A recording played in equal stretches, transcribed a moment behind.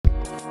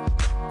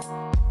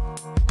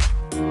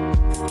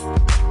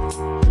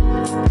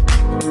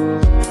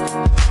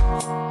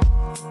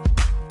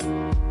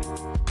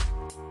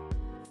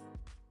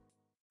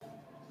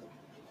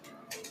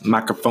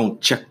Microphone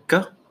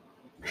checker.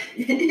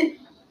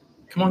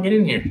 Come on, get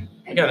in here.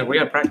 We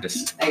gotta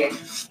practice. Okay.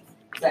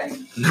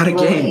 Sorry. Not a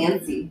game.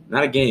 Antsy.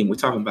 Not a game. We're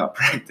talking about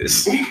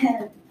practice.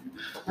 I'm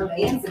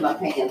antsy in my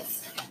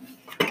pants.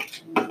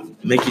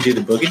 Make you do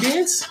the boogie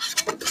dance?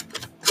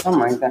 Oh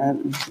my god.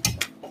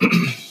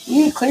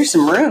 You need to clear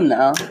some room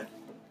though.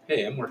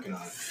 Hey, I'm working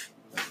on it.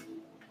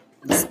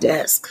 This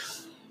desk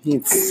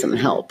needs some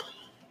help.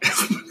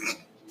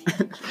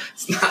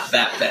 It's not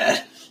that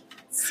bad.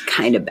 It's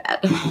kind of bad.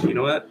 You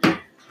know what?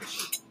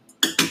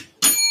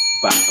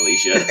 Bye,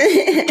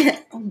 Felicia.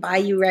 I'll buy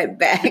you right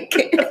back.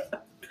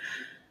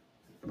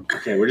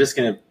 Okay, we're just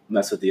going to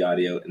mess with the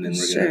audio, and then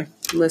we're going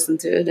to... Listen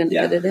to it and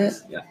edit it.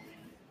 Yeah.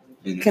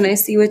 Can I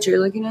see what you're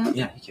looking at?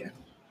 Yeah, you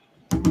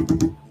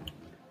can.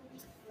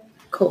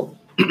 Cool.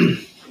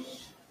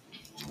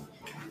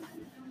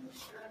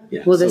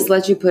 Yeah. Will this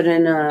let you put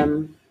in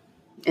an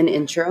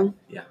intro?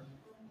 Yeah.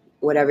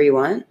 Whatever you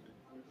want?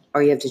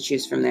 Or you have to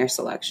choose from their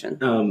selection?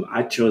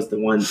 I chose the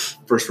one,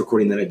 first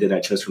recording that I did, I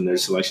chose from their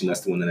selection.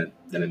 That's the one that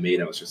I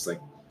made. I was just like...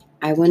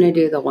 I want to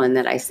do the one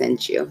that I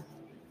sent you.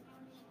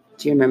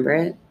 Do you remember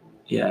it?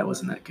 Yeah, it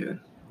wasn't that good.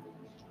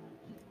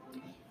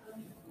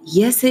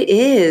 Yes, it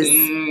is.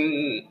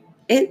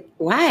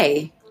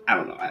 Why? I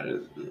don't know. I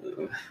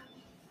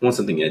want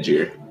something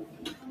edgier.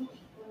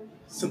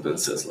 Something that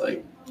says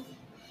like,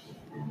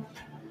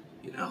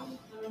 you know,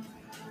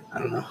 I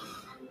don't know,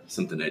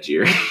 something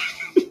edgier.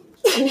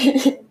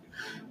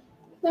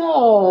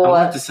 No. I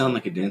want it to sound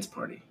like a dance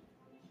party.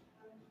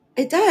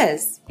 It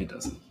does. It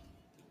doesn't.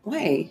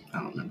 Why? I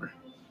don't remember.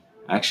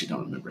 I actually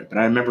don't remember it, but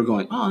I remember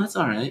going, oh, that's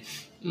all right.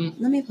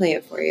 Let me play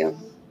it for you.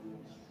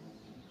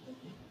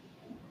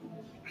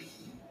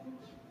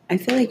 I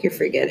feel like you're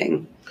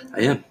forgetting.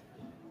 I am.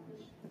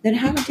 Then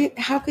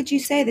how could you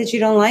say that you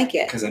don't like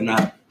it? Because I'm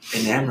not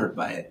enamored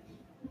by it.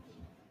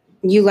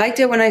 You liked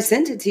it when I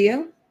sent it to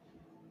you.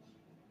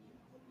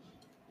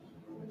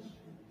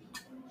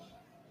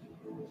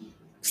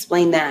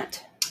 Explain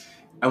that.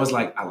 I was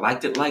like, I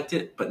liked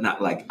it, but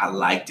not like I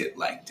liked it.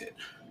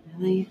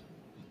 Really?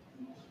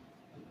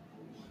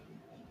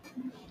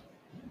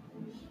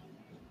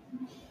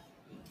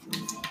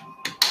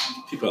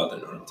 People out there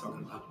know what I'm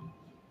talking about.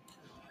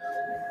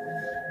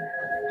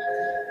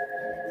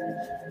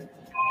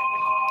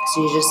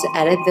 So you just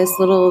edit this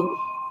little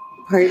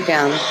part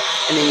down,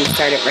 and then you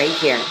start it right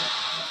here.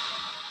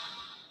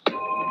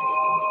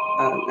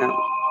 Oh, no.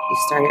 You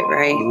start it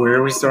right. Where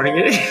are we starting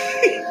it?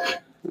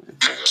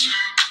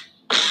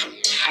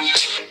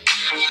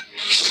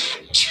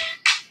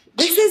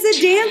 This is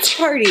a dance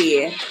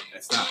party.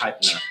 It's not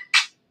hype enough.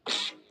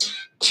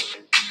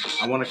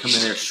 I want to come in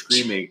there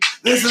screaming,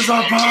 this is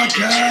our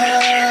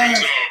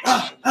podcast!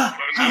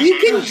 You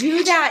can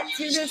do that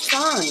to this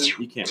song.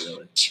 You can't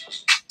really.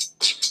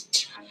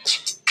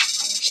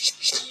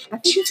 I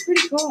think it's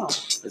pretty cool.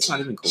 It's not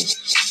even cool. It's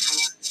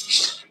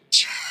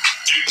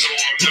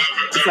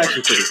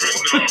actually pretty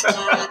cool.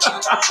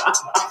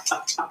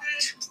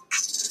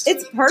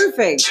 It's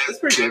perfect. It's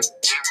pretty good.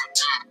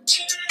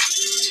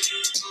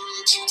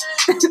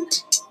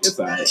 It's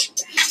alright.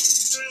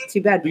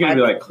 Too bad. You're gonna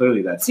be like,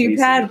 clearly that's too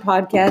bad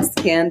podcasts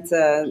can't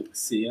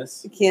see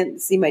us. Can't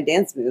see my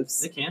dance moves.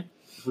 They can.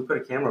 If we put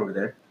a camera over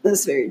there.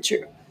 That's very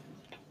true.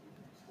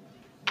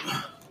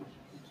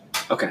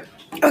 Okay.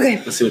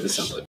 Let's see what this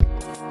sounds like.